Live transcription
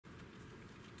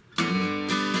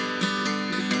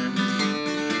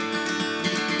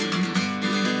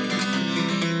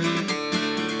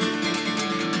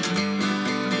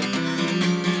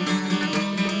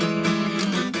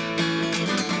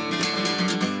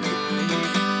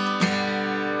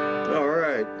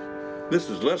This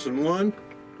is lesson 1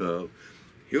 of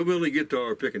hillbilly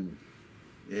guitar picking,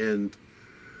 and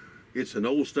it's an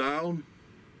old style,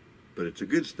 but it's a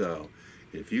good style.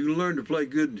 If you can learn to play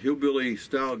good hillbilly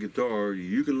style guitar,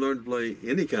 you can learn to play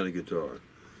any kind of guitar.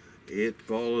 It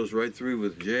follows right through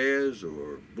with jazz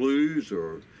or blues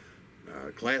or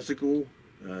classical,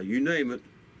 you name it.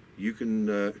 You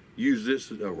can use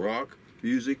this rock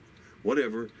music,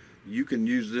 whatever. You can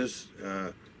use this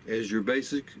as your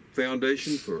basic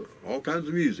foundation for all kinds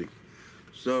of music.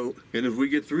 So, and if we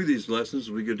get through these lessons,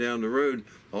 we go down the road,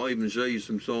 I'll even show you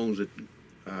some songs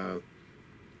that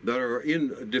are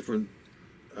in different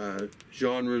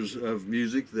genres of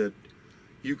music that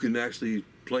you can actually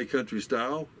play country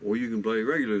style or you can play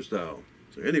regular style.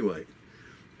 So anyway,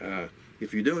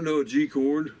 if you don't know a G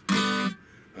chord,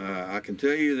 I can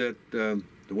tell you that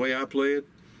the way I play it,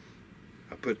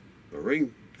 I put a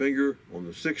ring finger on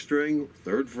the 6th string,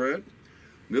 3rd fret,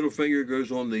 middle finger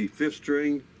goes on the 5th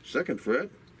string, 2nd fret,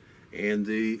 and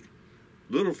the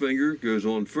little finger goes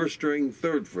on 1st string,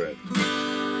 3rd fret.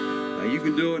 Now you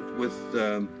can do it with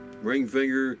ring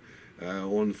finger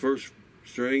on the 1st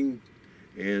string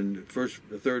and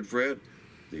 3rd fret,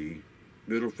 the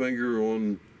middle finger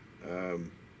on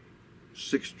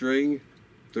 6th string,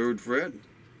 3rd fret,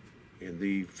 and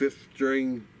the 5th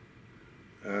string,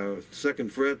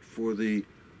 2nd fret for the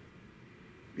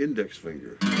index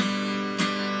finger.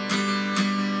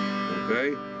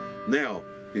 Okay? Now,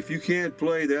 if you can't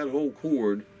play that whole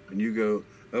chord and you go,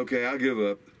 okay, I'll give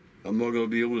up, I'm not going to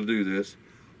be able to do this,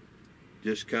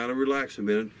 just kind of relax a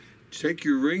minute. Take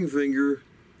your ring finger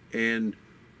and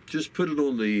just put it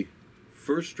on the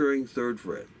 1st string, 3rd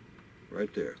fret,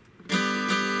 right there.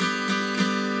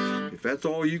 If that's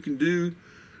all you can do,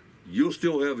 you'll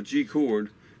still have a G chord,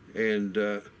 and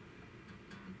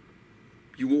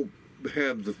you won't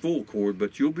have the full chord,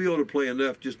 but you'll be able to play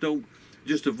enough. Just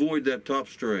avoid that top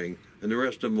string, and the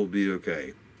rest of them will be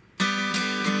okay.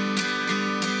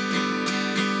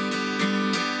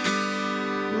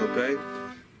 Okay?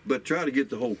 But try to get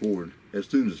the whole chord as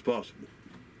soon as possible.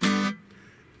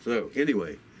 So,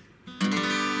 anyway,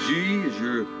 G is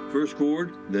your first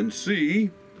chord, then C.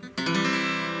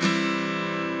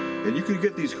 And you can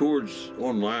get these chords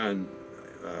online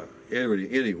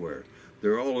anywhere.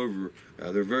 They're all over.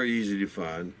 They're very easy to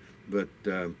find. But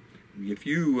if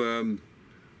you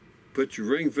put your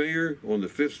ring finger on the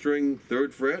 5th string,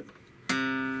 3rd fret,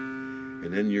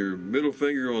 and then your middle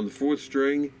finger on the 4th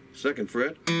string, 2nd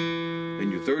fret,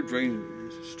 and your 3rd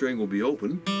string will be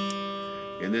open,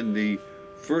 and then the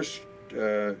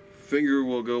 1st finger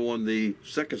will go on the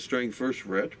 2nd string, 1st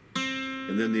fret,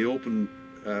 and then the open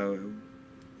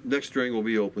next string will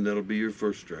be open. That'll be your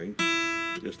 1st string,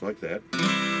 just like that.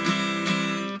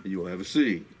 And you'll have a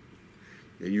C.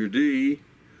 And your D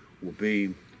will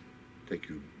be, take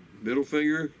your middle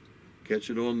finger,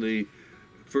 catch it on the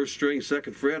 1st string,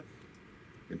 2nd fret,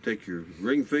 and take your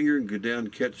ring finger and go down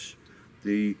and catch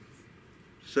the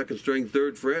 2nd string,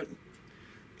 3rd fret,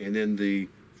 and then the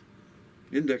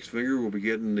index finger will be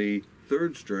getting the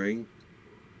 3rd string,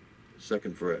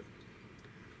 2nd fret.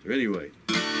 So anyway,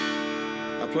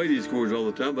 I play these chords all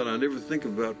the time, but I never think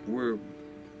about where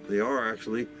they are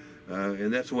actually,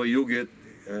 and that's the way you'll get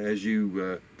as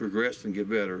you progress and get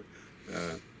better.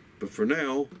 But for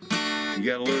now, you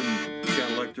got to learn,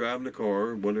 kind of like driving a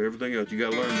car, everything else. You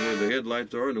got to learn where the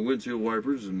headlights are and the windshield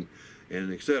wipers and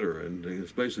etc. And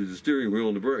especially the steering wheel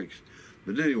and the brakes.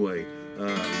 But anyway,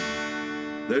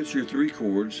 that's your 3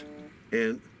 chords.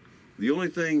 And the only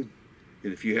thing,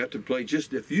 and if you have to play,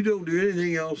 if you don't do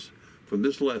anything else from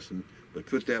this lesson, but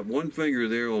put that one finger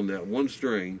there on that one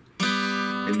string,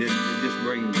 and then just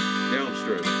bring down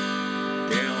stroke.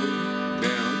 Down,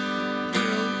 down,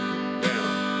 down,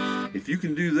 down. If you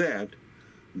can do that,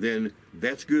 then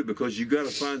that's good, because you got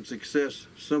to find success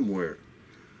somewhere.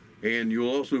 And you'll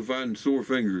also find sore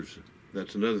fingers.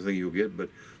 That's another thing you'll get, but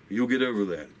you'll get over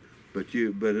that. But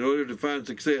in order to find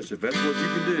success, if that's what you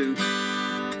can do,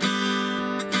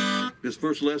 this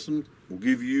first lesson will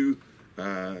give you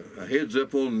a heads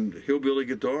up on hillbilly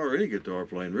guitar or any guitar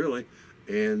playing really,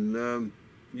 and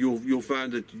you'll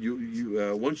find that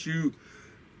once you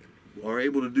are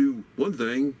able to do one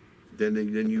thing, then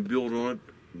you build on it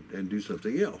and do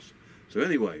something else. So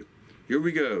anyway, here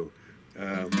we go.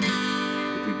 If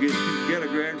you get a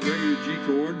regular G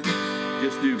chord,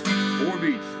 just do 4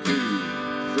 beats. 2,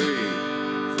 3,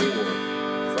 4,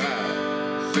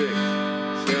 5, 6,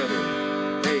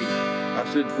 7, 8. I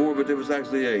said 4, but it was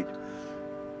actually 8.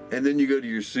 And then you go to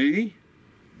your C.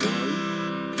 1,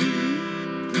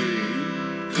 2, 3,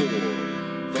 4,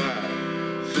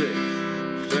 5,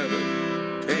 6,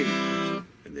 7, 8.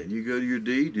 And then you go to your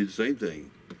D, do the same thing.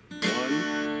 1,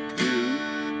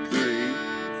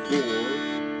 4,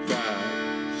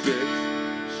 5, 6,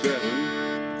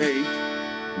 7, 8,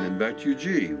 and then back to your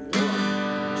G. 1, 2, 3,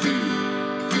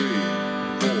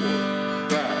 4,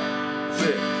 5,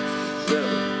 6,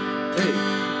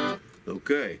 7, 8.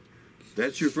 Okay,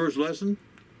 that's your first lesson,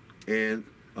 and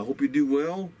I hope you do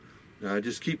well.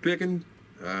 Just keep picking.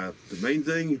 The main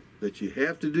thing that you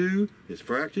have to do is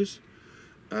practice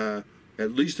at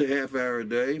least a half hour a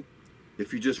day.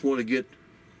 If you just want to get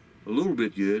a little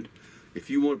bit good, if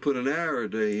you want to put an hour a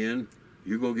day in,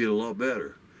 you're going to get a lot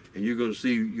better, and you're going to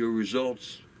see your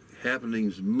results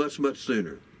happening much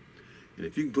sooner. And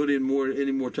if you can put in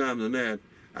any more time than that,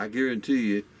 I guarantee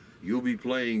you, you'll be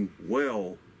playing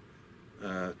well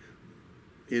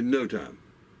in no time.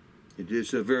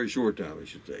 It's a very short time, I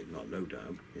should say, not no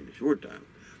time. In a short time,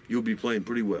 you'll be playing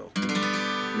pretty well.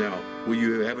 Now, will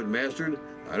you have it mastered?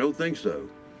 I don't think so,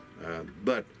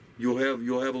 but you'll have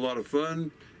a lot of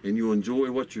fun, and you'll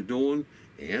enjoy what you're doing,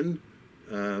 and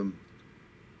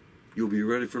you'll be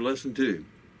ready for lesson 2.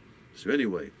 So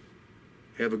anyway,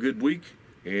 have a good week,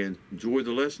 and enjoy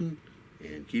the lesson,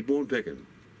 and keep on picking.